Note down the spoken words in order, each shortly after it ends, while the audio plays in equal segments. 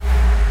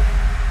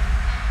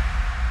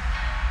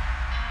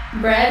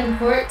Brad and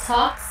Court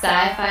talk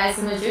sci-fi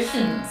and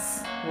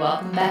magicians.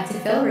 Welcome back to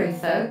Fillory,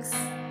 folks.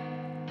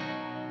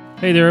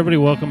 Hey there, everybody.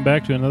 Welcome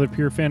back to another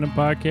Pure Fandom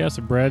podcast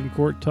of Brad and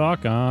Court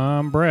Talk.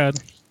 I'm Brad.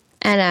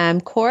 And I'm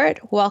Court.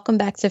 Welcome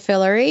back to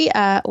Fillory.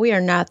 We are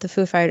not the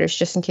Foo Fighters,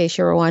 just in case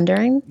you were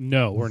wondering.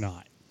 No, we're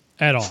not.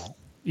 At all.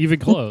 Even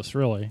close,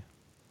 really.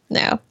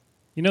 No.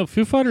 You know,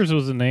 Foo Fighters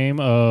was the name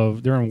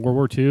of, during World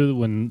War II,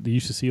 when they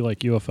used to see like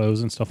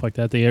UFOs and stuff like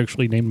that, they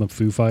actually named them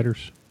Foo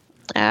Fighters.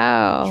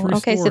 Oh, True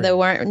okay. story. So they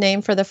weren't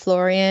named for the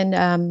Florian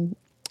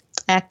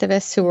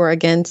activists who were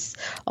against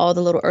all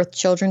the little Earth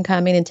children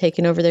coming and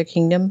taking over their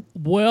kingdom?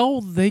 Well,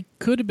 they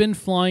could have been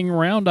flying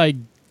around, I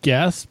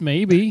guess,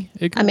 maybe.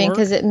 It could work.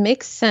 Because it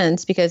makes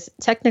sense, because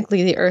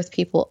technically the Earth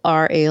people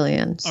are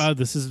aliens.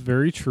 This is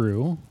very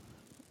true,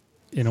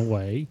 in a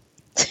way.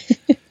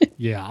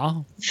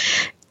 Yeah.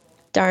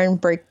 Darn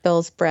break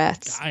Bill's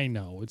brats. I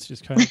know. It's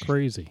just kind of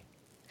crazy.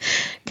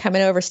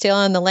 Coming over,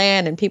 stealing the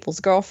land and people's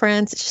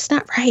girlfriends. It's just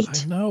not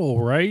right. I know,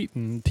 right?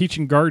 And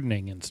teaching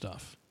gardening and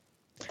stuff.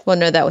 Well,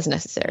 no, that was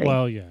necessary.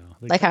 Well, yeah.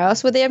 Like, how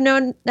else would they have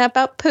known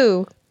about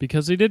poo?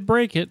 Because they did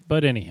break it,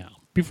 but anyhow.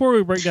 Before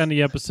we break down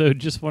the episode,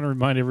 just want to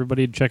remind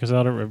everybody to check us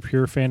out at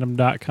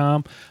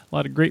purefandom.com. A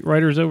lot of great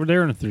writers over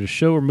there, and if there's a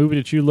show or movie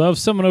that you love,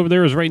 someone over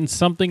there is writing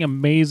something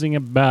amazing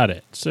about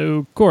it.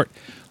 So, Court,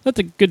 let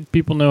the good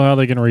people know how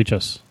they can reach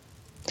us.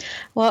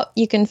 Well,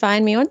 you can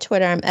find me on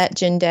Twitter. I'm at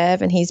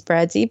JinDev, and he's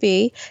Brad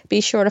ZB.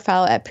 Be sure to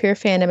follow at Pure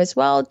Fandom as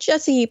well,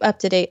 just to keep up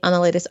to date on the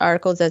latest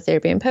articles as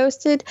they're being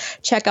posted.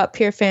 Check out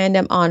Pure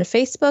Fandom on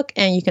Facebook,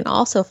 and you can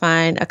also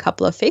find a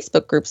couple of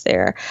Facebook groups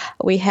there.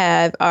 We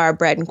have our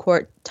Brad and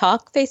Court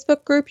Talk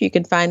Facebook group. You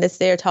can find us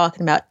there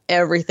talking about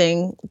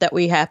everything that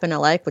we happen to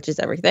like, which is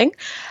everything.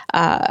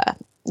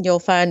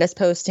 You'll find us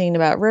posting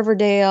about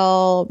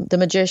Riverdale, The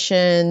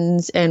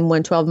Magicians, and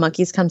when 12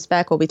 Monkeys comes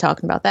back, we'll be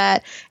talking about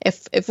that.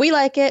 If we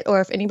like it,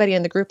 or if anybody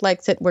in the group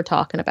likes it, we're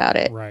talking about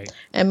it. Right.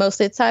 And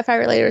mostly it's sci-fi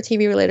related, or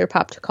TV related, or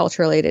pop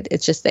culture related.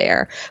 It's just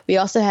there. We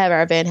also have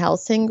our Van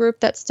Helsing group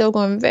that's still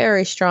going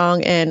very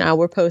strong, and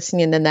we're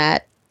posting into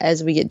that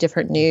as we get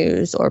different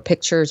news or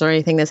pictures or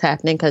anything that's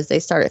happening, because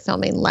they started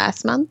filming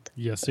last month.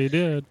 Yes, they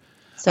did.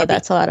 So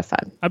that's a lot of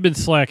fun. I've been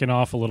slacking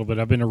off a little bit.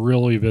 I've been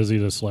really busy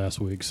this last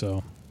week,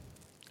 so...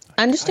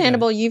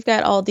 Understandable. You've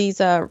got all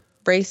these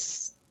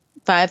race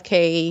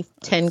 5K,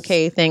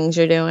 10K things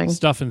you're doing.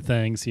 Stuff and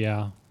things,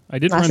 yeah. I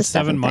did Lots run of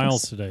stuff 7 and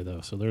miles things. today, though,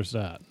 so there's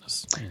that.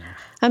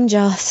 I'm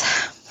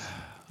jealous.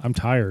 I'm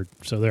tired,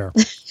 so there.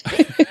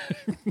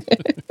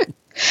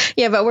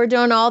 Yeah, but we're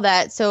doing all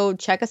that. So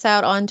check us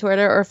out on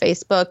Twitter or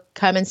Facebook.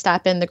 Come and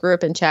stop in the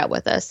group and chat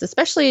with us,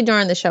 especially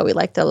during the show. We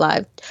like to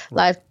live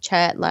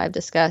chat, live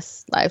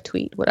discuss, live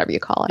tweet, whatever you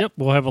call it. Yep,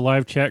 we'll have a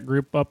live chat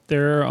group up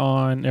there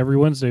on every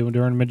Wednesday when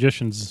during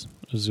Magicians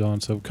is on.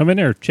 So come in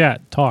there,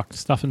 chat, talk,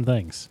 stuff and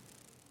things.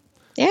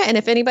 Yeah, and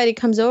if anybody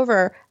comes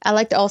over, I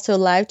like to also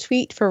live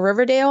tweet for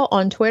Riverdale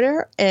on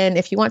Twitter. And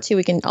if you want to,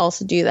 we can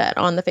also do that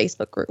on the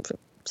Facebook group.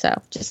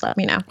 So just let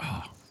me know.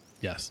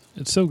 Yes,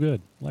 it's so good.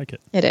 Like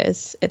it. It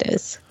is. It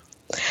is.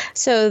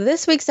 So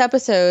this week's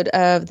episode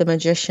of The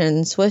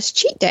Magicians was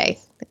Cheat Day,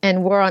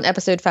 and we're on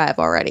episode 5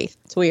 already.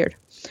 It's weird.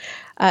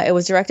 It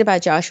was directed by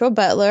Joshua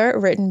Butler,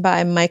 written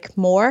by Mike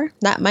Moore.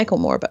 Not Michael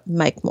Moore, but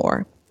Mike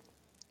Moore.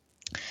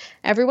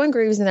 Everyone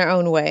grieves in their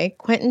own way.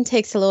 Quentin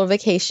takes a little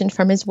vacation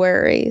from his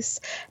worries.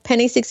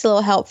 Penny seeks a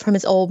little help from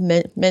his old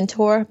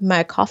mentor,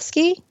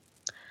 Mayakovsky.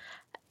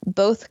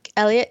 Both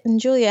Elliot and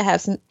Julia have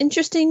some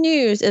interesting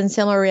news and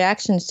similar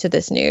reactions to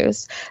this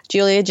news.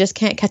 Julia just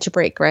can't catch a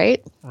break,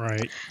 right?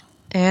 Right.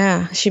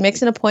 Yeah, she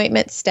makes an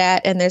appointment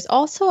stat, and there's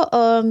also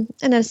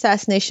an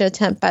assassination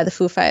attempt by the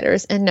Foo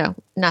Fighters. And no,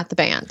 not the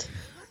band.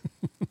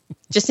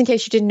 Just in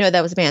case you didn't know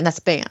that was a band, that's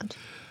a band.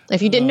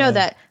 If you didn't know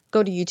that,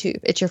 go to YouTube.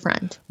 It's your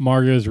friend.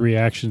 Margot's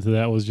reaction to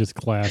that was just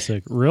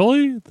classic.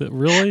 Really?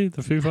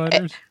 The Foo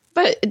Fighters?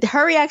 But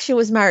her reaction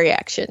was my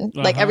reaction.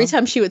 Like every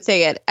time she would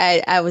say it,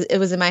 it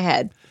was in my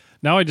head.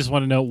 Now I just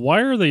want to know,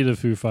 why are they the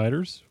Foo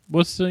Fighters?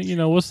 Where's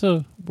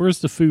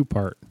the Foo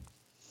part?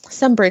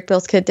 Some Break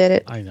Bill's kid did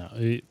it. I know.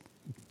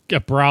 Yeah,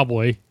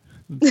 probably.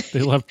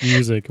 They left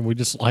music and we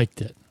just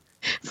liked it.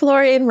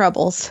 Florian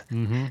Rebels.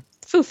 Mm-hmm.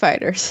 Foo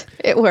Fighters.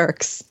 It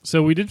works.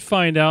 So we did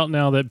find out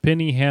now that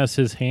Penny has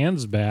his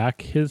hands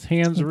back. His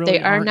hands really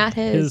They are aren't not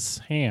his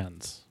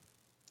hands.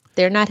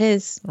 They're not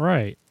his.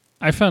 Right.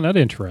 I found that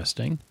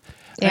interesting.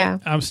 Yeah.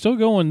 I'm still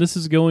going. This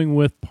is going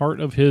with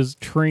part of his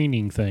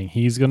training thing.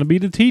 He's going to be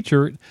the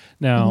teacher.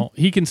 Now,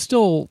 he can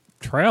still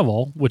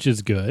travel, which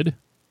is good.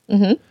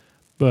 Mm-hmm.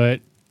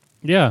 But,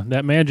 yeah,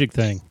 that magic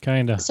thing,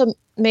 kind of. So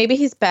maybe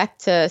he's back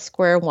to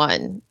square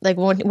one. Like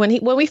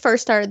when we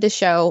first started the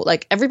show,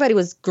 like everybody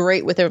was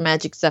great with their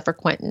magic except for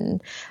Quentin.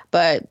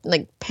 But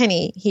like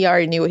Penny, he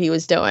already knew what he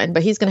was doing.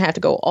 But he's going to have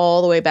to go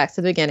all the way back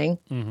to the beginning.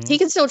 Mm-hmm. He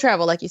can still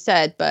travel, like you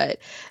said,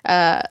 but...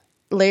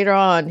 later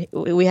on,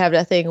 we have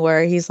that thing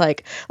where he's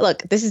like,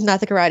 look, this is not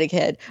the Karate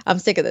Kid. I'm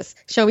sick of this.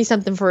 Show me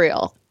something for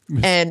real.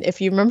 And if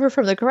you remember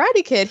from the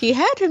Karate Kid, he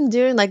had him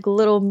doing like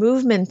little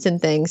movements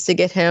and things to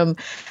get him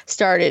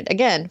started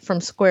again from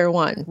square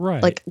one.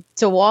 Right. Like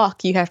to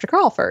walk, you have to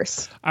crawl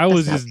first. I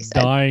was just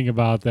dying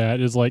about that.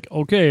 It's like,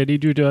 okay, I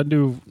need you to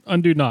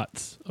undo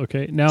knots.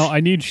 Okay, now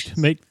I need you to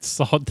make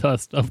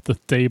sawdust of the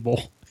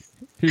table.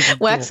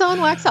 Wax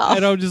on, wax off.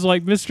 And I'm just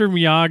like, Mr.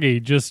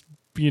 Miyagi, just,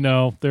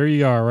 there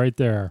you are, right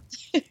there.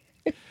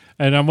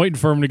 And I'm waiting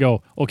for him to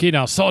go, okay,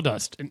 now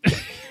sawdust.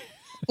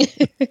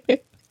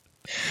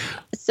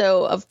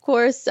 So, of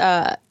course,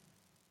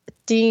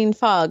 Dean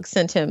Fogg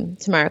sent him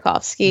to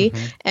Markovsky.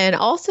 Mm-hmm. And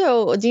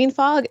also, Dean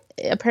Fogg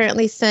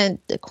apparently sent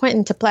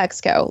Quentin to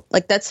Plaxco.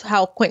 Like, that's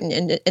how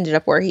Quentin ended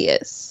up where he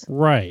is.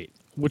 Right.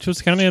 Which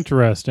was kind of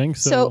interesting.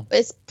 So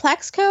is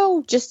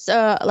Plaxco just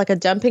like a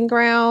dumping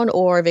ground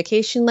or a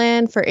vacation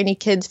land for any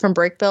kids from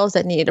Brakebills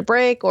that needed a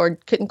break or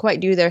couldn't quite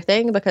do their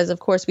thing? Because, of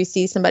course, we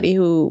see somebody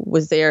who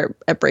was there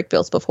at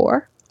Brakebills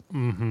before.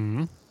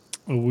 Mm-hmm.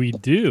 We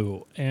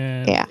do.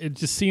 And it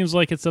just seems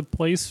like it's a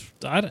place.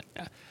 I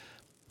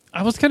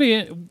was kind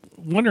of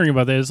wondering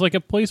about that. It's like a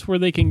place where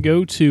they can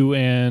go to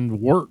and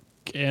work,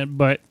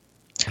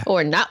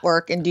 or not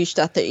work and do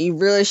stuff that you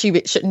really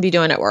shouldn't be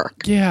doing at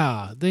work.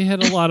 Yeah, they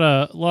had a lot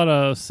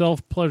of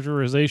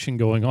self-pleasurization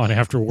going on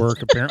after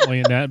work, apparently,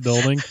 in that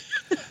building.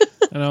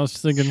 And I was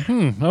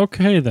thinking,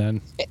 okay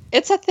then.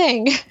 It's a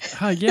thing.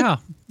 Yeah,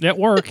 at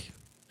work,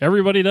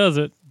 everybody does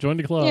it. Join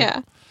the club.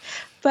 Yeah.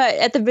 But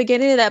at the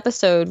beginning of the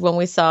episode, when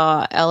we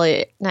saw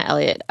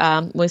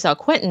we saw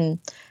Quentin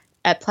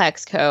at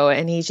Plaxco,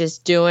 and he's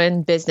just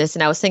doing business.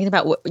 And I was thinking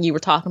about what you were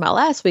talking about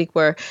last week,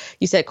 where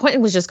you said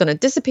Quentin was just going to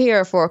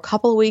disappear for a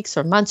couple of weeks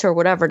or months or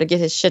whatever to get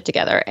his shit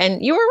together.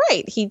 And you were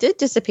right. He did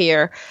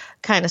disappear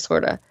kind of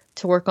sort of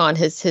to work on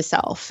his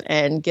self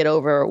and get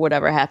over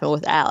whatever happened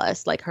with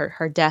Alice, like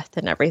her death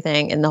and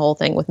everything, and the whole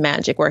thing with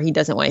magic where he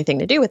doesn't want anything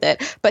to do with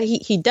it. But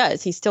he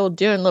does. He's still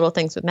doing little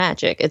things with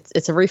magic.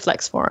 It's a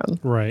reflex for him.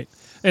 Right.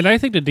 And I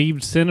think that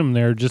Dean sent him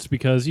there just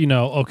because,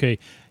 okay,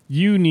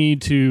 you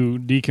need to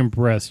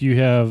decompress. You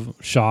have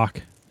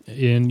shock,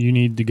 and you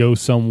need to go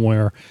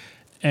somewhere.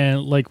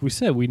 And like we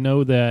said, we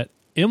know that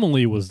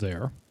Emily was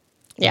there.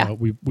 Yeah.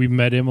 We've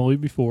met Emily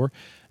before.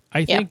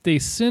 I think they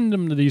send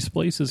him to these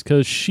places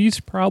because she's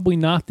probably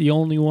not the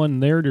only one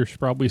there. There's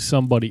probably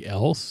somebody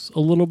else a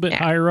little bit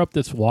higher up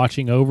that's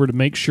watching over to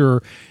make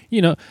sure,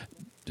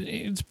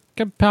 it's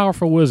a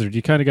powerful wizard.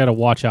 You kind of got to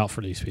watch out for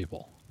these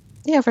people.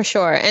 Yeah, for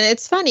sure. And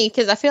it's funny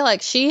because I feel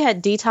like she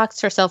had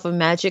detoxed herself of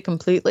magic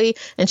completely,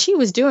 and she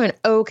was doing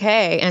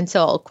okay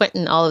until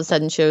Quentin all of a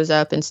sudden shows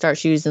up and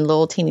starts using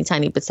little teeny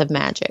tiny bits of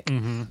magic.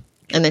 Mm-hmm.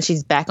 And then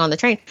she's back on the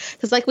train.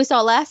 Because like we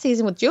saw last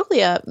season with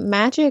Julia,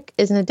 magic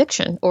is an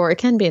addiction, or it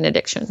can be an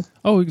addiction.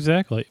 Oh,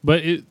 exactly.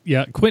 But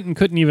Quentin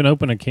couldn't even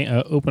open a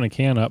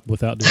can up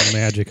without doing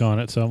magic on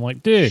it. So I'm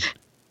like, dude,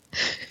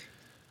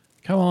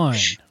 come on.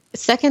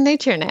 It's second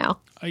nature now.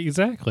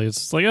 Exactly.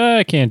 It's like,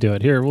 I can't do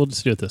it. Here, we'll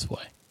just do it this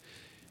way.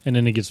 And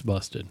then he gets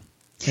busted.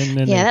 And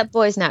then that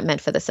boy's not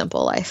meant for the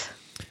simple life.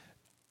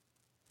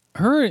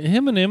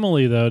 Him and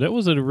Emily, though, that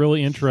was a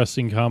really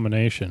interesting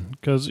combination.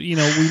 Because, we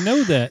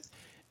know that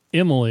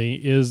Emily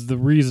is the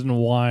reason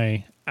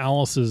why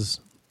Alice's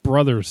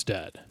brother's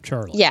dead,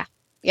 Charlie. Yeah.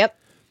 Yep.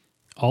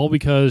 All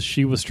because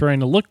she was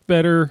trying to look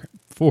better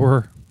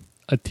for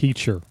a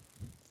teacher.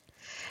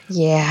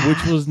 Yeah.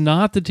 Which was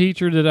not the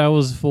teacher that I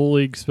was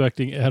fully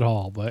expecting at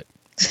all. But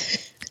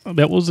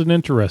that was an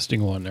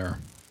interesting one there.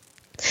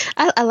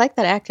 I like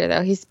that actor,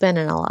 though. He's been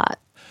in a lot.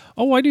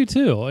 Oh, I do,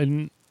 too.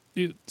 And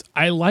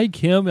I like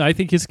him. I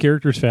think his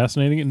character is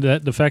fascinating. And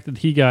the fact that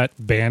he got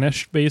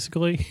banished,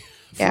 basically,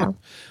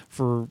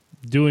 for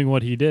doing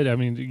what he did. I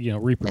mean,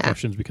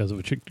 repercussions because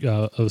of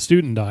a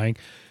student dying.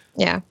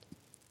 Yeah.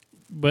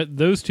 But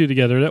those two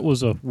together, that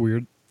was a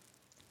weird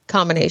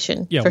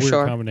combination. Yeah, for weird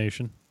sure.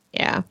 Combination.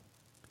 Yeah.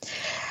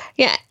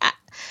 Yeah.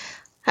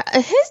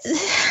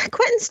 His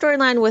Quentin's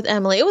storyline with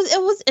Emily, it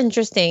was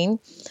interesting.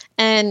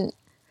 And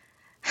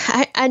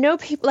I know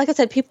people, like I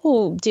said,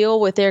 people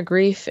deal with their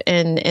grief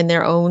in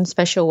their own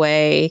special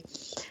way.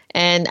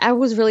 And I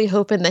was really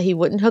hoping that he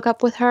wouldn't hook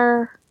up with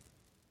her.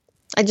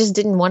 I just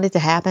didn't want it to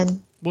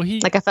happen. Well,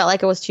 I felt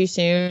like it was too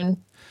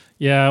soon.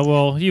 Yeah,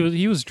 well,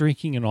 he was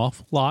drinking an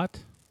awful lot.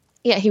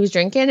 Yeah, he was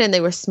drinking and they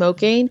were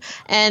smoking.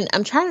 And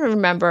I'm trying to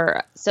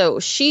remember.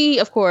 So she,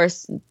 of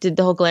course, did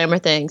the whole glamour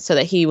thing so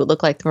that he would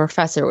look like the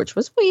professor, which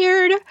was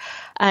weird.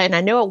 And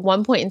I know at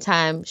one point in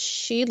time,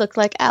 she looked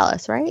like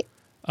Alice, right?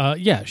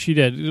 Yeah, she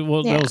did.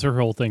 Well, that was her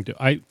whole thing too.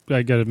 I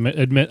got to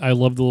admit, I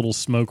love the little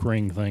smoke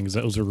ring things.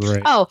 That was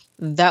great. Oh,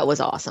 that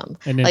was awesome.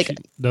 And then she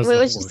does what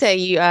did you say?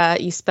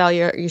 You spell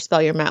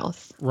your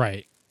mouth.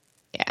 Right.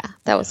 Yeah,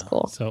 that was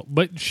cool. So,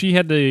 but she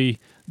had the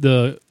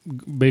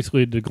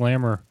basically the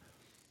glamour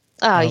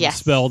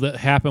spell that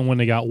happened when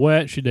they got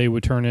wet. They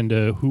would turn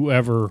into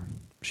whoever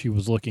she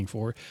was looking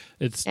for.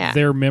 It's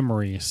their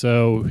memory.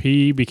 So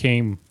he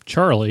became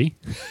Charlie.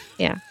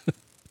 Yeah.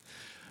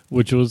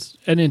 Which was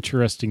an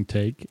interesting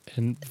take,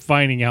 and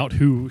finding out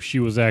who she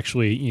was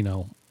actually,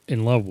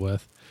 in love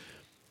with.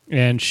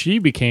 And she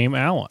became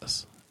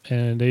Alice.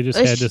 and they just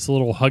had this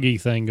little huggy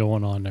thing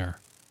going on there.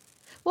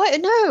 What?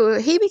 No,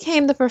 he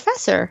became the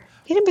professor.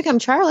 He didn't become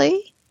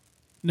Charlie.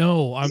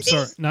 No, I'm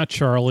sorry. Not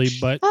Charlie,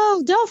 but...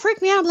 Oh, don't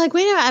freak me out. I'm like,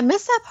 wait a minute, I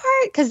missed that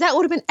part? Because that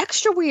would have been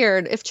extra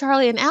weird if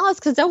Charlie and Alice,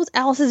 because that was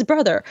Alice's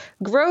brother.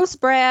 Gross,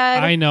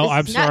 Brad. I know,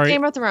 I'm sorry. Not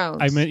Game of Thrones.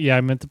 I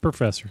meant the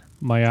professor.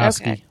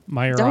 Mayoski. Okay.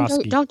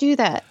 Mayoski. Don't do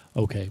that.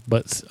 Okay,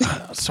 but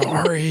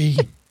sorry.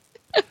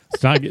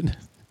 It's not getting...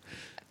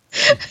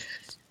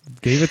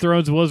 Game of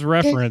Thrones was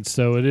referenced,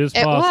 so it is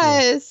possible.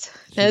 It was.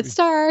 Ned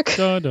Stark.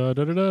 Da, da,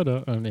 da, da, da,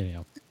 da.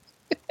 Anyhow.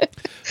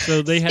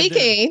 So they had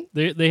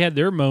they had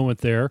their moment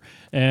there,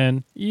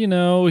 and she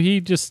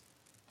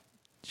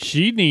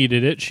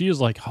needed it. She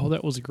was like, "Oh,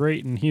 that was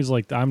great," and he's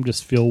like, "I'm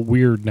just feel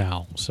weird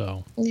now."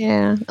 So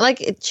yeah,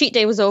 like cheat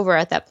day was over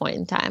at that point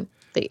in time.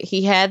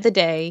 He had the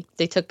day.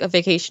 They took a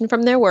vacation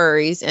from their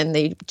worries, and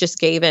they just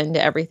gave in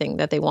to everything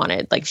that they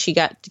wanted. Like she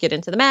got to get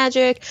into the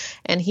magic,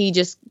 and he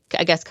just,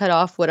 I guess, cut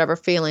off whatever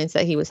feelings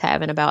that he was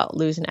having about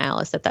losing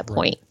Alice at that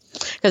point.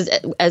 Because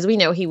as we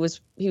know, he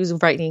was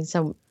writing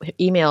some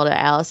email to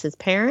Alice's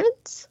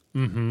parents.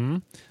 Mm-hmm.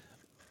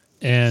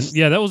 And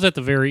yeah, that was at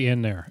the very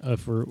end there.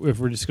 If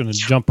we're just going to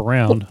jump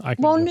around, I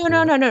can. Well,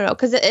 no,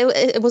 because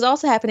it was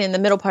also happening in the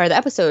middle part of the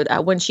episode.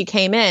 When she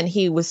came in,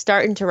 he was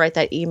starting to write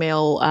that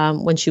email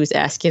when she was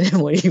asking him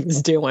what he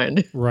was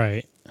doing.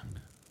 Right.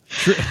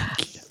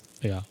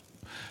 Yeah.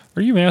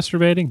 Are you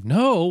masturbating?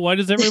 No. Why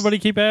does everybody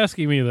keep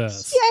asking me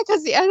this? Yeah,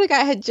 because the other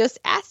guy had just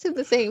asked him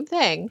the same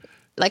thing.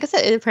 Like I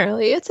said,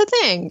 apparently it's a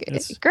thing.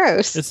 It's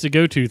gross. It's the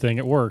go-to thing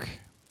at work.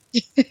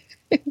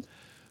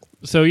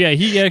 So, yeah,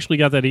 he actually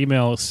got that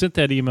email, sent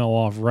that email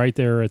off right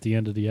there at the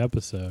end of the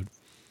episode.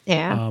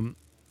 Yeah.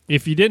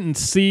 If you didn't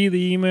see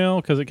the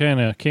email, because it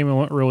kind of came and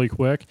went really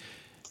quick,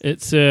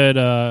 it said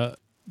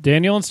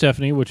Daniel and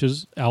Stephanie, which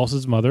is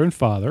Alice's mother and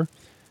father,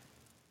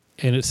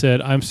 and it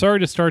said, "I'm sorry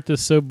to start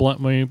this so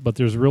bluntly, but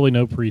there's really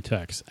no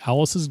pretext.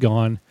 Alice is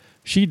gone.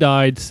 She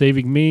died,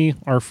 saving me,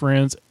 our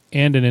friends,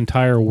 and an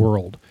entire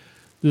world.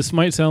 This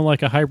might sound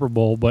like a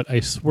hyperbole, but I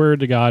swear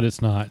to God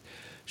it's not.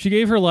 She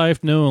gave her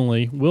life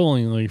knowingly,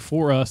 willingly,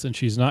 for us, and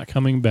she's not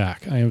coming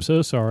back. I am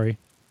so sorry.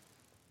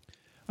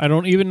 I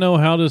don't even know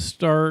how to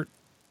start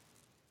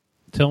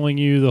telling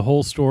you the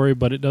whole story,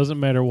 but it doesn't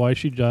matter why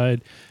she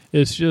died.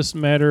 It just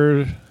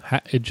matters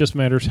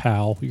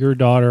how. Your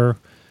daughter,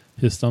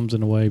 his thumbs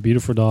in the way,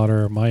 beautiful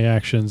daughter, my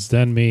actions,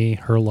 then me,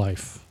 her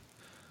life."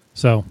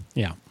 So,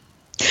 yeah.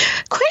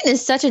 Quentin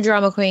is such a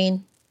drama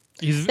queen.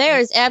 There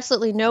is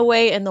absolutely no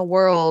way in the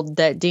world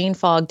that Dean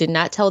Fogg did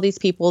not tell these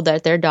people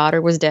that their daughter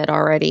was dead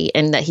already,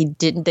 and that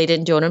they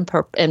didn't do it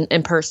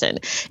in person.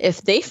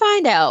 If they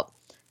find out,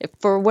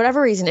 for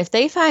whatever reason, if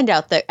they find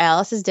out that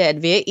Alice is dead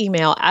via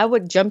email, I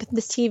would jump in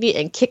this TV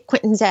and kick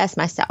Quentin's ass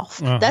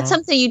myself. Uh-huh. That's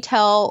something you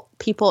tell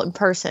people in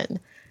person.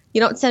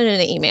 You don't send it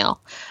in an email.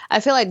 I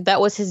feel like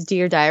that was his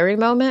Dear Diary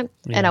moment,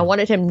 and I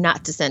wanted him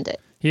not to send it.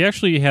 He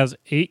actually has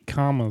 8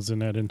 commas in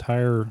that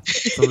entire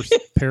first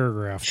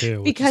paragraph,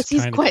 too. Because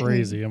he's kind of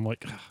crazy. I'm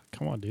like,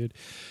 come on, dude.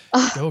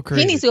 Go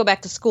crazy. He needs to go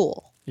back to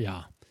school.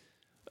 Yeah.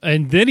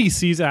 And then he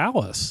sees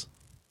Alice.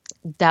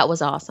 That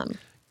was awesome.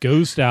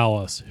 Ghost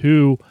Alice,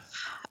 who...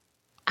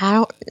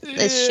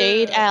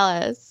 Shade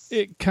Alice.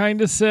 It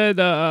kind of said,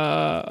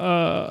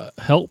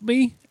 help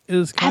me,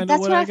 is kind of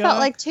that's what I felt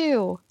like,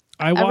 too.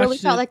 I really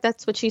felt like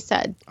that's what she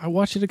said. I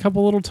watched it a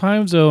couple little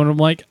times, though, and I'm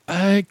like,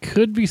 it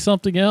could be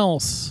something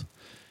else.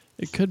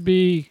 It could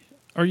be,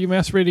 are you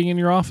masturbating in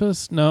your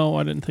office? No,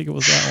 I didn't think it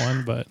was that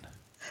one, but...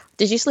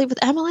 Did you sleep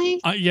with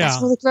Emily? Yeah.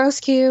 That's really gross,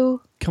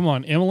 Q. Come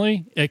on,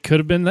 Emily. It could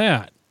have been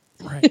that.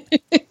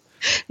 Right.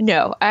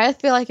 No, I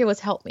feel like it was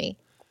help me.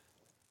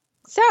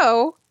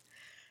 So,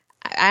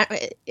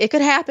 it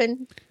could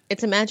happen.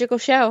 It's a magical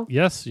show.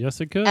 Yes,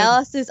 it could.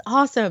 Alice is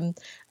awesome.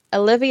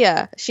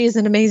 Olivia, she's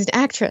an amazing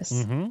actress.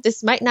 Mm-hmm.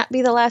 This might not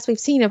be the last we've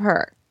seen of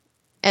her,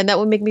 and that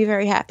would make me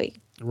very happy.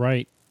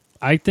 Right.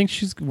 I think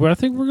we're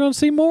going to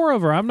see more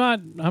of her. I'm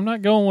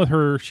not going with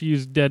her.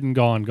 She's dead and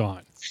gone.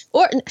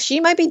 Or she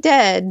might be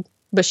dead,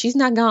 but she's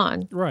not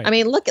gone. Right. I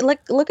mean, look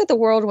at the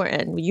world we're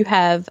in. You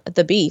have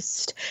the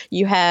Beast.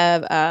 You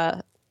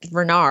have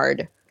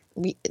Bernard.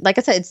 Like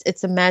I said,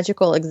 it's a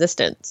magical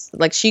existence.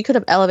 Like she could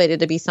have elevated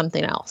to be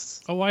something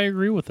else. Oh, I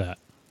agree with that.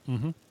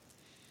 Mm-hmm.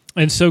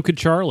 And so could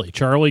Charlie.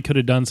 Charlie could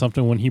have done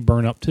something when he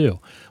burned up too.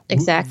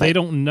 Exactly. They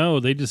don't know.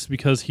 They just,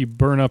 because he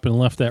burned up and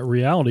left that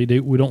reality,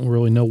 we don't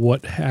really know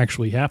what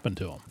actually happened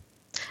to him.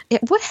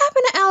 What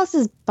happened to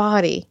Alice's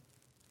body?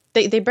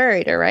 They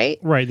buried her, right?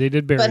 Right, they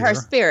did bury her. But her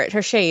spirit,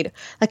 her shade,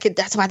 like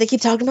that's why they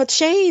keep talking about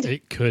shade.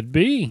 It could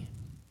be.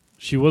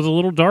 She was a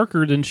little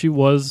darker than she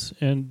was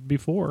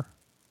before.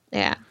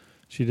 Yeah.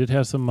 She did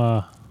have some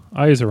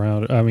eyes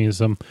around. I mean,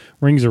 some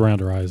rings around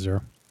her eyes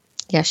there.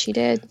 Yeah, she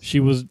did. She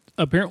was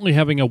apparently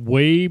having a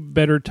way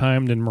better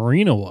time than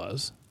Marina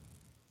was.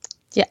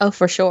 Yeah, oh,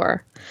 for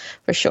sure.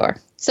 For sure.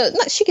 So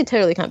she could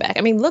totally come back.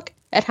 I mean, look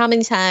at how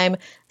many times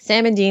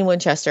Sam and Dean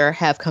Winchester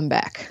have come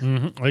back.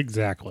 Mm-hmm,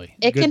 exactly.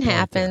 It can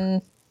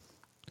happen.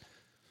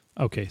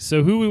 There. Okay,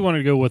 so who we want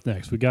to go with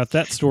next? We got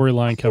that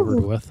storyline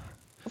covered with.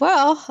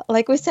 Well,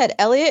 like we said,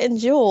 Elliot and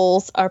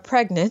Jules are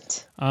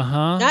pregnant.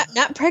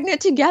 Not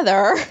pregnant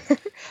together.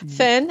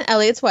 Finn,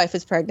 Elliot's wife,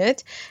 is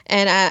pregnant,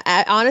 and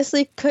I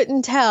honestly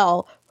couldn't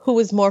tell who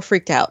was more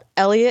freaked out,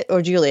 Elliot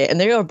or Julia, and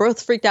they were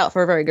both freaked out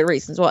for very good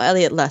reasons. Well,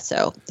 Elliot less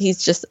so.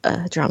 He's just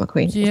a drama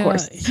queen, of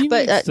course.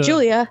 But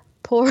Julia,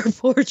 poor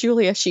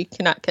Julia, she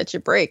cannot catch a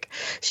break.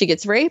 She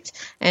gets raped,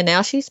 and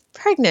now she's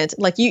pregnant.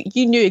 Like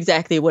you knew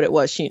exactly what it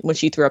was when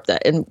she threw up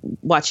that. And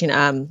watching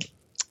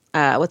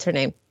what's her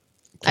name?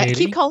 Katie? I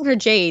keep calling her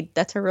Jade.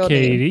 That's her real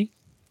name.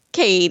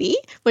 Katie.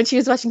 When she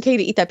was watching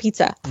Katie eat that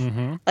pizza,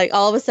 like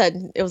all of a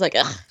sudden it was like,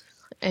 ugh.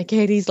 And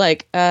Katie's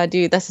like,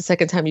 dude, that's the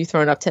second time you've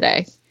thrown up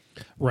today.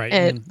 Right.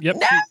 And yep.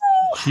 No!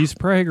 She's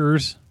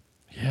preggers.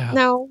 Yeah.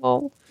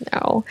 No.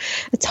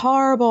 It's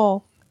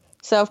horrible.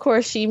 So, of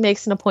course, she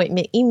makes an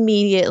appointment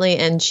immediately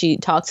and she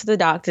talks to the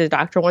doctor. The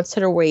doctor wants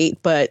her to wait,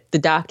 but the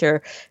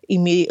doctor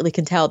immediately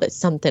can tell that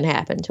something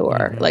happened to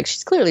her. Like,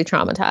 she's clearly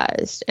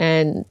traumatized.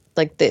 And,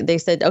 like, they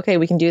said, okay,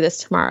 we can do this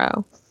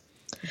tomorrow.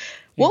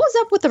 What was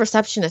up with the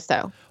receptionist,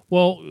 though?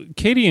 Well,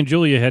 Katie and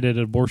Julia had an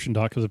abortion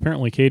doc because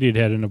apparently Katie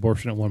had an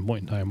abortion at one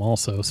point in time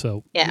also.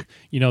 So, yeah,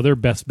 they're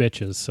best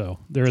bitches. So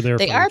they're there.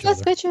 They are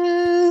best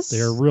bitches.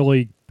 They're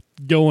really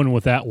going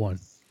with that one.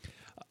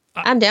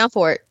 I'm down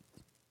for it.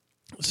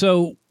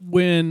 So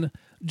when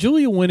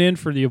Julia went in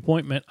for the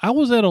appointment, I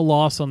was at a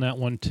loss on that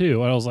one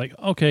too. I was like,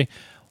 okay,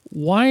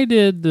 why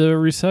did the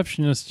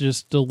receptionist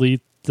just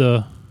delete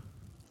the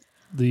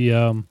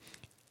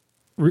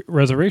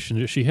reservation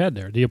that she had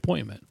there, the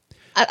appointment?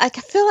 I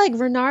feel like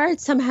Renard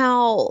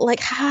somehow, like,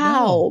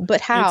 how? No, but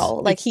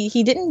how?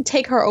 He didn't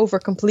take her over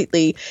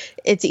completely.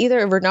 It's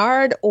either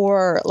Renard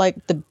or,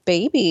 like, the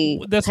baby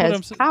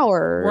has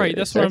powers. Right,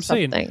 that's what I'm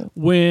saying.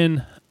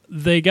 When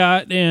they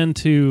got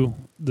into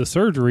the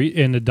surgery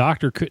and the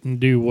doctor couldn't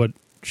do what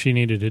she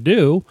needed to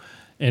do,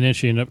 and then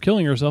she ended up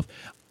killing herself,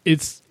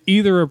 it's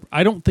either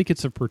I don't think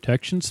it's a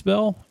protection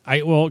spell.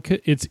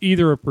 It's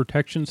either a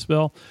protection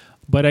spell,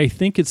 but I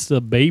think it's the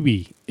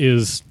baby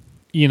is,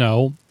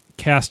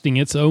 casting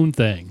its own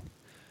thing.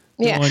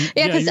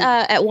 Because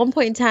at one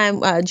point in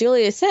time,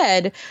 Julia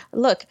said,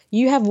 "Look,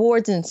 you have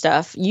wards and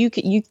stuff.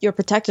 You're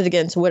protected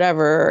against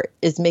whatever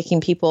is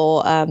making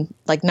people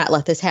not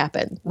let this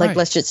happen. Like,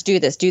 let's just do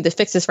this,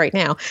 fix this right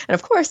now." And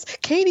of course,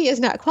 Katie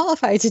is not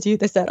qualified to do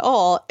this at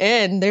all.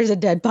 And there's a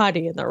dead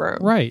body in the room.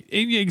 Right,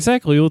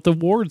 exactly. With the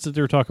wards that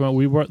they're talking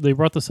about, they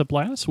brought this up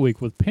last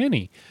week with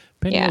Penny.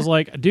 Penny was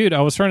like, "Dude,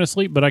 I was trying to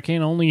sleep, but I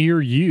can only hear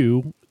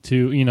you."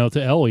 To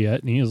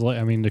Elliot, and he was like,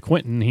 to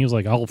Quentin, he was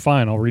like, "Oh,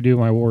 fine, I'll redo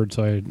my ward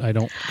so I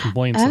don't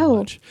complain so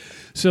much."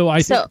 So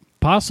I think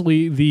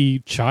possibly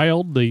the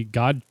child, the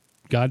God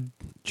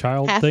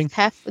child thing,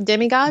 half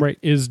demigod, right,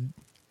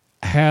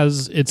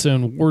 has its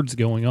own wards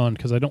going on,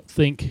 because I don't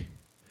think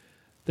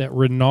that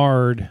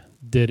Renard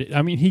did it.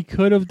 I mean, he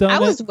could have done it. I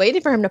was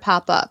waiting for him to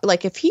pop up.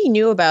 Like, if he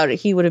knew about it,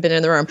 he would have been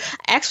in the room.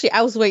 Actually,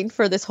 I was waiting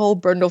for this whole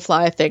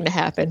Brindlefly thing to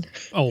happen.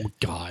 Oh,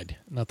 God,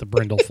 not the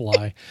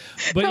Brindlefly.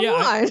 But Come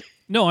on.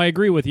 No, I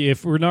agree with you.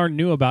 If Renard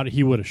knew about it,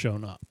 he would have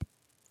shown up.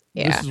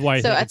 Yeah. This is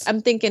why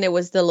I'm thinking it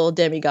was the little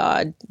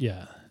demigod.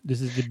 Yeah. This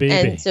is the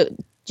baby. And so,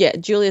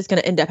 Julia's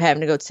going to end up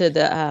having to go to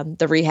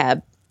the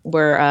rehab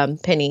where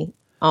Penny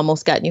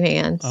almost got new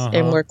hands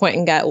and where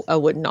Quentin got a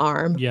wooden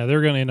arm. Yeah,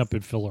 they're going to end up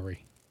in Fillory.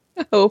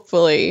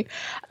 Hopefully.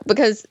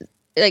 Because,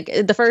 like,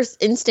 the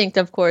first instinct,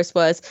 of course,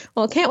 was,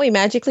 well, can't we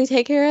magically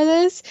take care of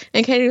this?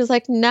 And Katie was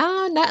like,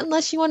 nah, not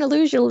unless you want to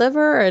lose your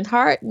liver and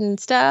heart and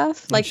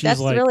stuff. Like, that's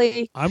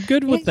really... I'm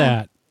good with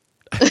that.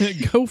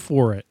 Go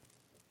for it.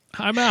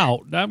 I'm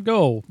out.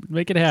 Go.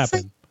 Make it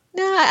happen.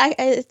 No,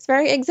 it's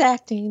very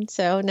exacting.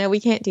 So, no, we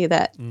can't do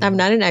that. I'm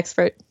not an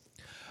expert.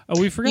 Oh,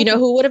 we forgot. You know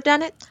who would have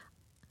done it?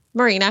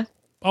 Marina.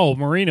 Oh,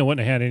 Marina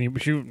wouldn't have had any.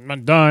 She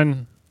not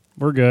done.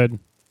 We're good.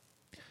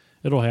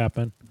 It'll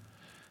happen.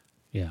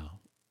 Yeah.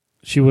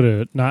 She would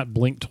have not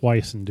blinked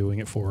twice in doing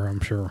it for her, I'm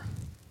sure.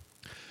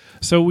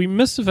 So we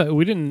missed the fact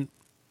we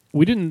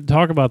didn't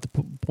talk about the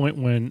point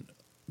when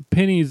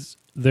Penny's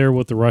there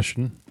with the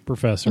Russian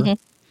professor,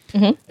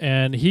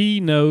 and he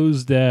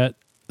knows that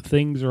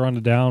things are on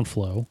the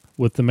downflow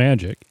with the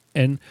magic,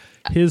 and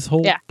his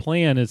whole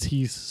plan is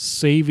he's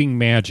saving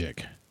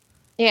magic.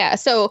 Yeah,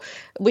 so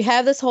we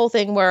have this whole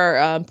thing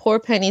where poor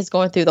Penny's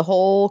going through the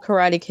whole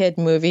Karate Kid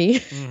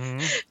movie,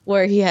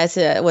 where he has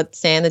to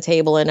stand the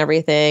table and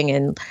everything,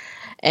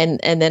 and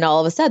then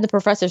all of a sudden the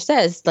professor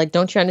says, like,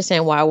 "Don't you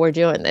understand why we're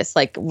doing this?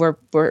 Like,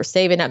 we're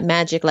saving up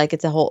magic, like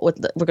it's a whole.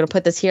 We're going to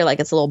put this here like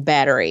it's a little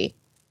battery,"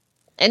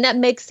 and that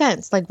makes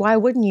sense. Like, why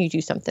wouldn't you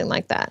do something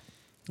like that?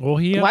 Well,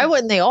 why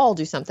wouldn't they all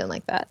do something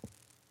like that?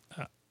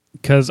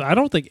 Because I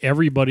don't think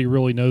everybody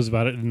really knows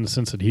about it in the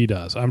sense that he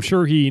does. I'm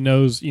sure he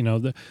knows,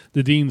 the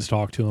deans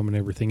talk to him and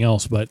everything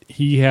else, but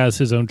he has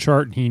his own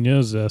chart and he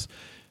knows this.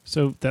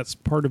 So that's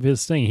part of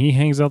his thing. He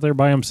hangs out there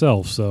by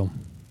himself. So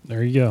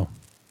there you go.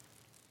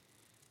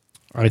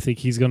 I think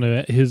his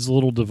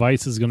little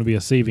device is going to be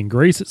a saving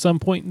grace at some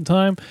point in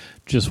time.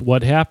 Just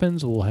what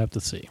happens, we'll have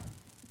to see.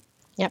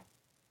 Yep.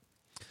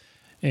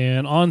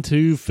 And on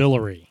to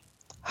Fillory.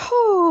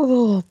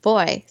 Oh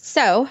boy.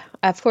 So,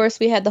 of course,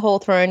 we had the whole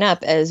thrown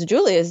up as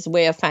Julia's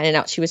way of finding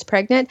out she was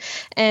pregnant.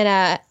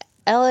 And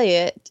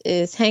Elliot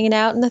is hanging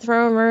out in the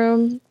throne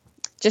room,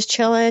 just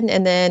chilling.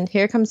 And then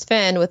here comes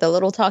Finn with a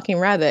little talking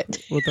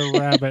rabbit. With a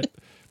rabbit.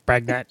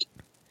 Pregnant.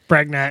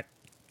 Pregnant.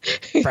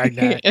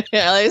 Pregnant.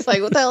 Elliot's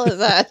like, what the hell is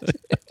that?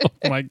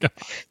 Oh, my God.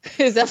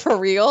 Is that for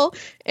real?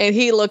 And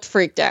he looked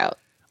freaked out.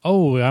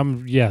 Oh,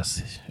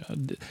 yes.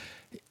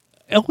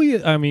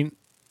 Elliot, I mean,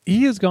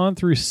 he has gone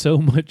through so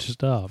much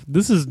stuff.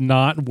 This is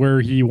not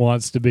where he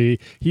wants to be.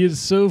 He is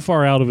so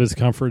far out of his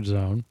comfort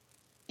zone.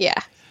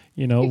 Yeah.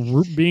 You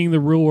know, being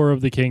the ruler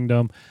of the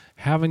kingdom,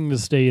 having to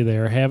stay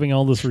there, having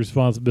all this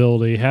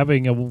responsibility,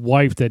 having a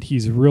wife that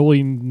he's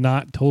really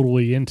not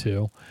totally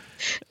into.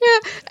 Yeah,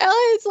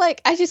 Elliot's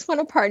like, I just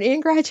want to party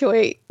and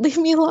graduate. Leave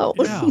me alone.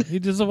 Yeah, he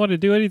doesn't want to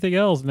do anything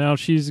else. Now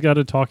she's got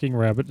a talking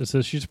rabbit that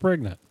says she's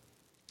pregnant.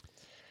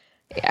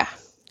 Yeah.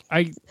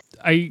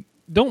 I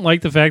don't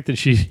like the fact that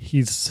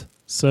he's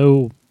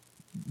so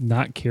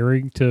not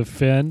caring to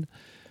Finn.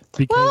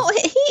 Because Well,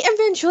 he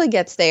eventually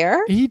gets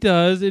there. he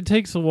does. It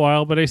takes a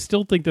while, but I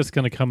still think that's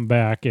going to come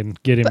back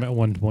and get him at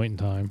one point in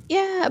time.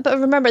 Yeah, but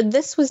remember,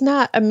 this was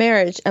not a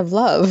marriage of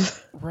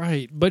love.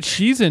 Right, but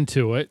she's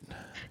into it.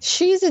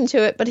 She's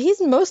into it, but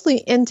he's mostly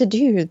into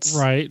dudes.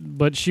 Right,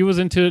 but she was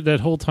into it that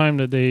whole time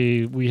that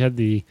we had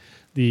the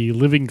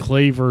Living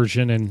Clay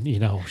version, and you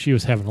know she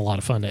was having a lot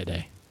of fun that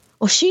day.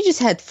 Well, she just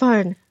had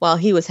fun while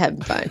he was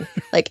having fun.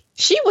 Like,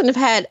 she wouldn't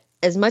have had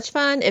as much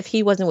fun if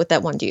he wasn't with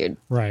that one dude.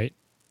 Right.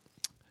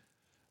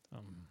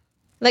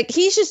 Like,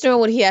 he's just doing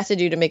what he has to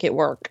do to make it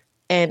work.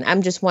 And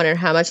I'm just wondering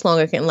how much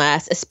longer it can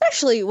last,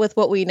 especially with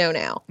what we know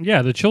now.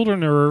 Yeah, the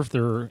children of Earth,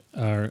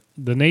 the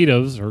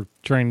natives are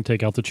trying to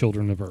take out the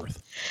children of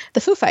Earth.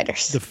 The Foo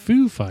Fighters. The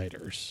Foo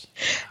Fighters.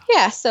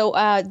 Yeah, so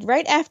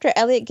right after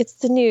Elliot gets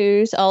the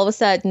news, all of a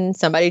sudden,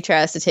 somebody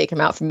tries to take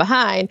him out from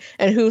behind.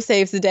 And who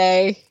saves the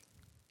day?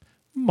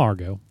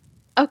 Margot.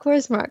 Of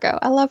course, Margot.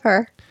 I love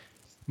her.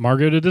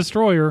 Margot the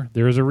Destroyer.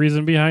 There's a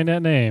reason behind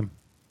that name.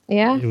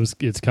 Yeah.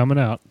 It's coming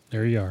out.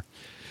 There you are.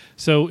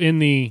 So in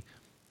the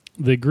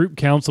group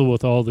council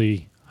with all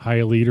the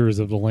high leaders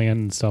of the land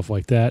and stuff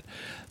like that,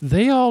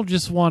 they all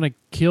just want to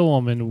kill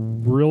him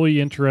in really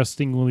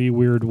interestingly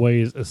weird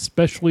ways,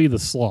 especially the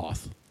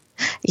sloth.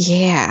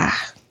 Yeah.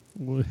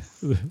 What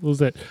was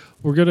that?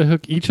 We're going to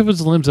hook each of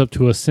his limbs up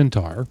to a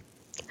centaur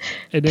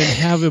and then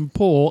have him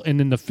pull, and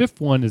then the fifth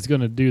one is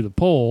going to do the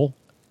pull.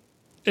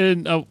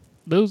 And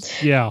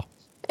yeah.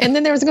 And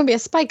then there was going to be a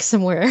spike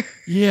somewhere.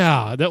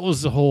 Yeah, that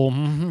was the whole,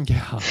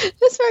 yeah.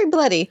 That's very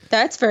bloody.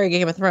 That's very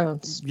Game of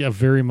Thrones. Yeah,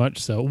 very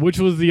much so. Which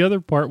was the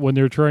other part when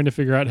they're trying to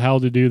figure out how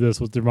to do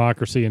this with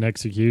democracy and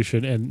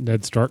execution, and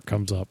Ned Stark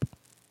comes up.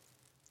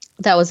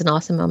 That was an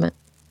awesome moment.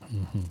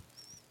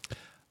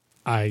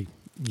 Ned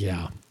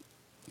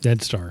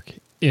Stark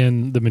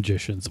in The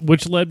Magicians,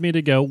 which led me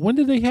to go, when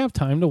do they have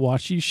time to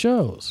watch these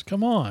shows?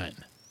 Come on.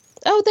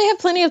 Oh, they have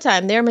plenty of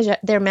time.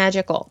 They're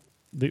magical.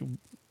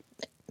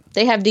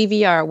 They have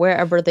DVR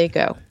wherever they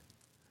go.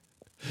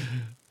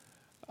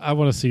 I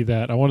want to see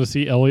that. I want to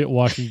see Elliot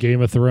watching Game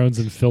of Thrones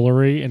and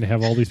Fillory and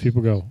have all these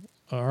people go,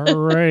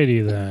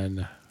 alrighty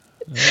then.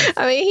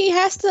 I mean, he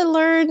has to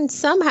learn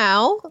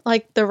somehow,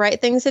 like, the right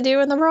things to do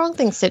and the wrong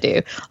things to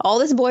do. All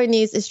this boy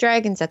needs is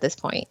dragons at this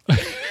point.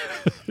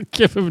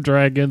 Give him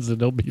dragons and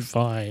they'll be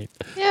fine.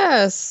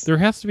 Yes. There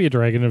has to be a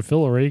dragon in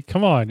Fillory.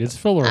 Come on, it's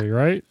Fillory,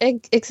 right?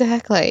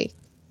 Exactly.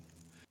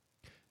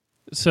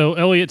 So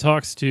Elliot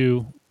talks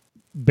to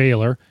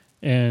Baylor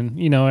and,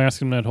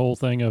 ask him that whole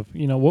thing of,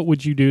 what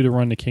would you do to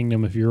run the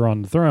kingdom if you're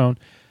on the throne?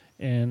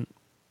 And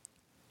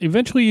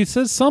eventually he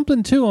says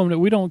something to him that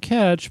we don't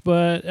catch,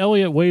 but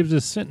Elliot waves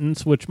his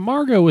sentence, which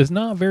Margot is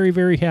not very,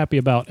 very happy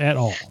about at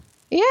all.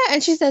 Yeah,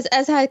 and she says,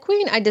 as High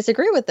Queen, I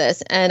disagree with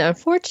this. And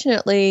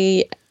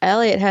unfortunately,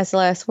 Elliot has the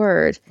last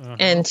word. Uh-huh.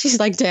 And she's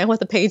like, down with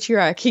the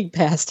patriarchy,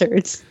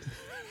 bastards.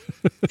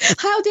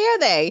 How dare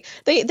they?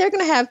 They're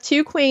going to have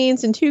 2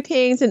 queens and 2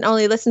 kings and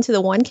only listen to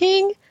the one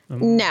king?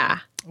 Nah.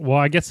 Well,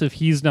 I guess if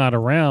he's not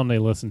around, they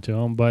listen to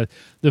him. But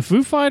the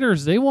Foo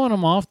Fighters, they want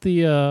him off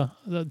the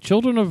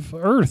children of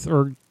Earth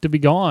or to be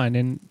gone.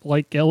 And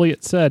like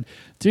Elliot said,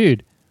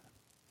 dude,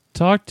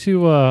 talk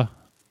to,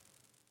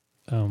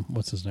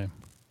 what's his name?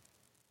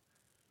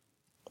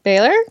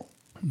 Baylor?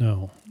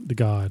 No, the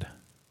god.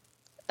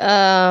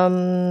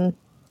 Oh,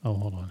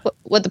 hold on.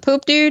 What, the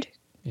poop dude?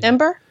 Yeah.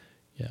 Ember?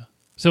 Yeah.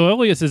 So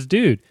Elliot says,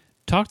 dude,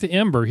 talk to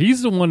Ember.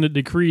 He's the one that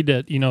decreed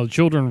that,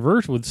 children of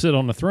Earth would sit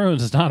on the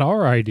thrones. It's not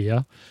our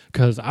idea,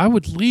 because I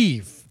would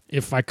leave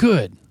if I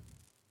could.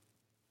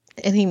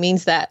 And he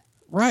means that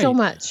so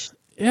much.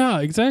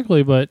 Yeah,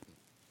 exactly. But,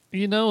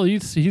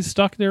 he's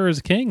stuck there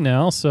as king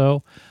now,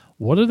 so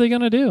what are they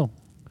going to do?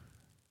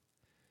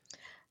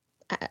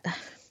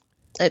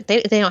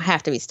 They don't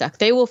have to be stuck.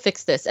 They will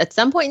fix this. At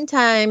some point in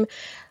time,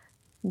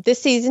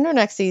 this season or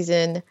next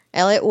season,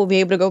 Elliot will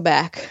be able to go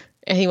back.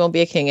 And he won't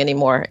be a king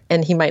anymore,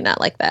 and he might not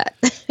like that.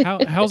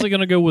 How's it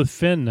going to go with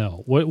Finn,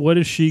 though? What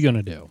is she going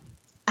to do?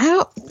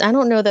 I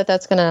don't know that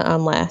that's going to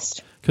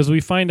last. Because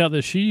we find out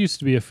that she used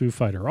to be a Foo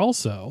Fighter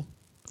also.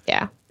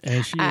 Yeah.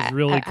 And she was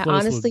really I close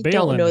honestly with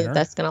Bale don't in know there. that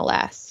that's going to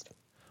last.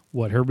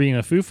 What, her being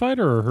a Foo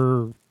Fighter or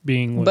her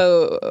being with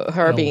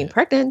Her being Elliot?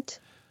 pregnant.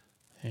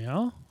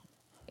 Yeah?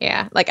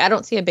 Yeah. Like, I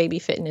don't see a baby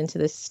fitting into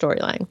this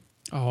storyline.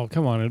 Oh,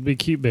 come on. It'd be a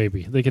cute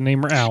baby. They can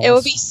name her Alice. It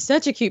would be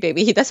such a cute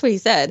baby. That's what he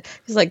said.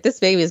 He's like, this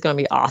baby is going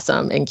to be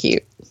awesome and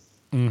cute.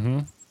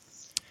 Mm-hmm.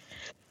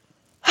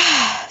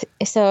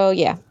 So,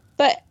 yeah.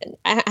 But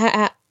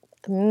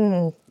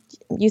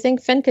you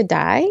think Finn could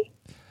die?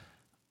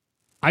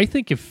 I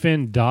think if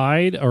Finn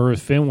died or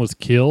if Finn was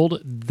killed,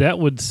 that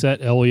would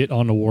set Elliot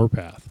on the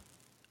warpath.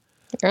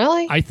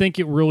 Really? I think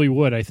it really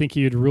would. I think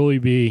he would really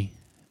be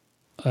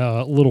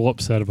a little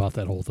upset about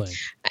that whole thing.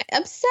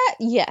 Upset?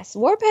 Yes.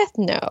 Warpath?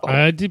 No.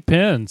 It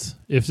depends.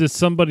 If it's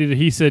somebody that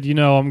he said,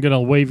 I'm going to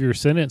waive your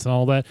sentence and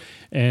all that,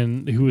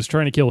 and who was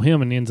trying to kill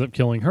him and ends up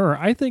killing her,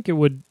 I think it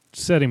would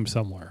set him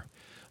somewhere.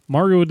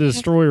 Margot the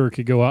Destroyer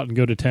could go out and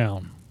go to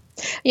town.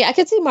 Yeah, I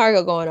could see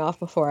Margot going off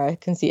before I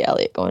can see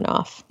Elliot going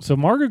off. So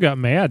Margot got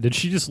mad. Did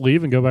she just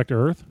leave and go back to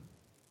Earth?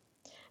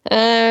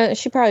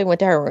 She probably went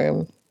to her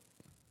room,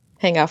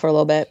 hang out for a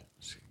little bit.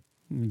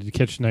 Did you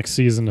catch next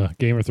season of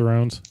Game of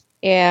Thrones?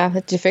 Yeah,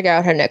 to figure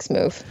out her next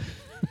move.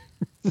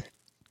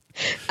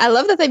 I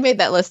love that they made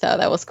that list out.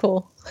 That was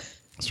cool.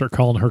 Start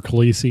calling her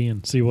Khaleesi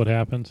and see what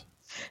happens.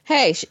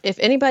 Hey, if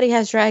anybody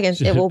has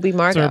dragons, it will be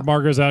Margot. So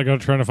Margot's out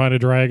trying to find a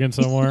dragon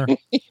somewhere.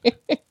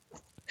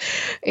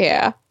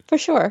 Yeah, for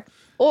sure.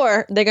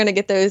 Or they're going to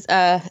get those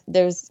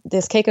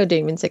Keiko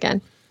demons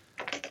again.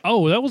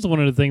 Oh, that was one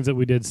of the things that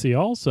we did see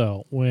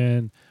also.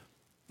 When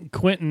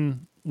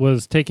Quentin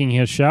was taking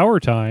his shower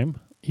time,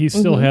 he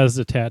still has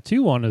the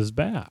tattoo on his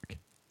back.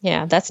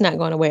 Yeah, that's not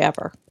going away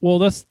ever.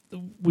 Well,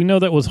 we know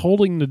that was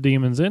holding the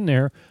demons in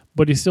there,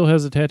 but he still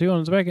has a tattoo on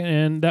his back,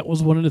 and that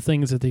was one of the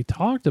things that they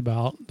talked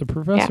about. The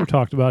professor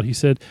talked about. He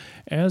said,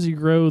 as you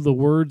grow, the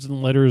words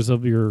and letters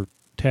of your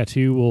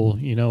tattoo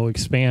will,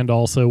 expand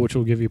also, which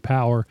will give you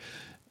power.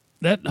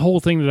 That whole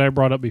thing that I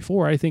brought up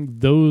before, I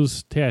think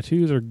those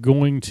tattoos are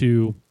going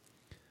to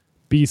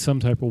be some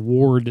type of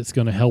ward that's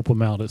going to help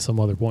him out at some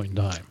other point in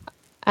time.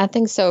 I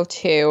think so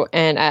too.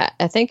 And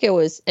I think it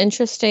was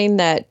interesting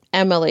that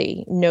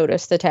Emily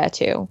noticed the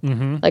tattoo.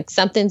 Mm-hmm. Like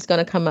something's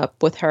going to come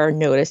up with her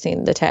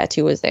noticing the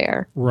tattoo was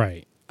there.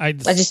 Right. I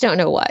just don't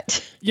know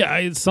what.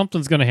 Yeah,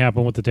 something's going to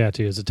happen with the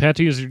tattoos. The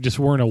tattoos just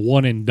weren't a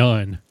one and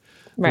done.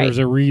 Right. There's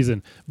a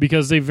reason.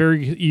 Because they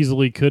very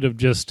easily could have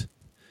just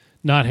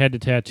not had the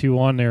tattoo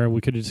on there, and we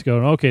could have just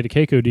gone, okay, the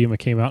Keiko demon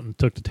came out and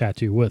took the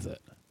tattoo with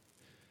it.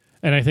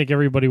 And I think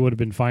everybody would have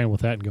been fine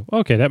with that and go,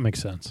 okay, that makes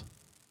sense.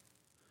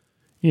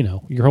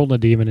 You're holding a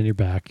demon in your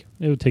back.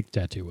 It would take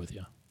the tattoo with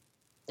you.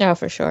 Oh,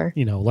 for sure.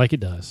 Like it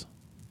does.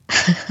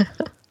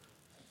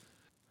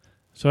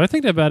 So I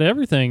think about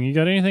everything. You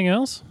got anything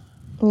else?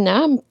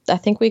 No, I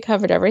think we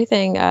covered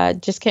everything.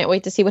 Just can't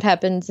wait to see what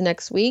happens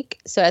next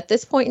week. So at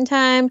this point in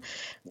time,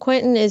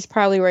 Quentin is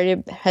probably ready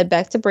to head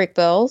back to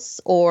Brickbills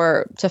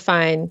or to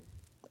find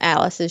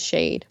Alice's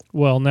shade.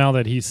 Well, now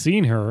that he's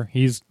seen her,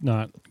 he's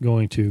not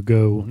going to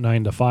go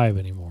 9 to 5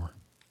 anymore.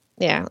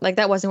 Yeah, like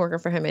that wasn't working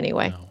for him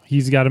anyway. No,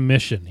 he's got a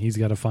mission. He's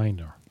got to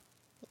find her.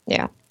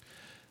 Yeah.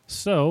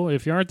 So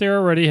if you aren't there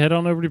already, head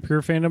on over to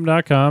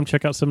purefandom.com.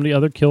 Check out some of the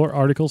other killer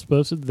articles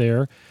posted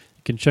there.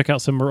 You can check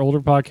out some of our older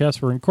podcasts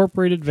for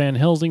Incorporated, Van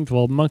Helsing,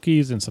 12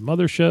 Monkeys, and some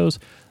other shows.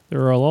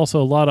 There are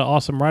also a lot of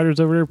awesome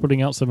writers over there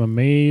putting out some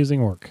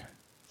amazing work.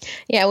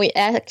 Yeah, we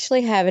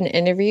actually have an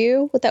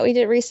interview that we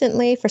did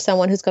recently for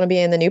someone who's going to be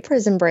in the new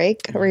Prison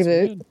Break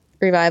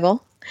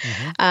revival.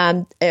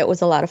 Mm-hmm. It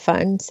was a lot of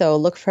fun, so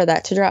look for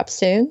that to drop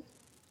soon.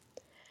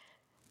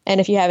 And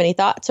if you have any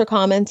thoughts or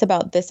comments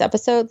about this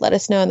episode, let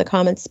us know in the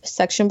comments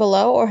section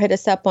below or hit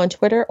us up on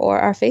Twitter or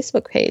our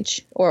Facebook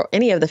page or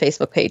any of the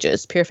Facebook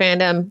pages. Pure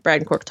Fandom, Brad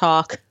and Quirk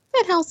Talk,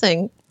 Van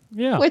Helsing.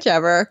 Yeah.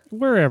 Whichever.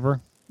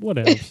 Wherever.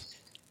 Whatever.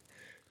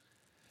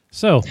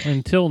 So,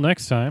 until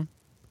next time.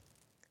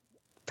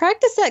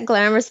 Practice that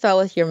glamour spell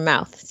with your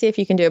mouth. See if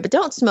you can do it, but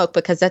don't smoke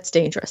because that's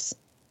dangerous.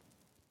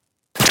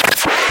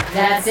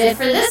 That's it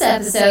for this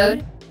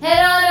episode.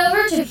 Head on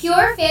over to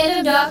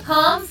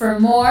purefandom.com for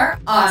more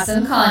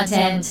awesome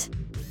content.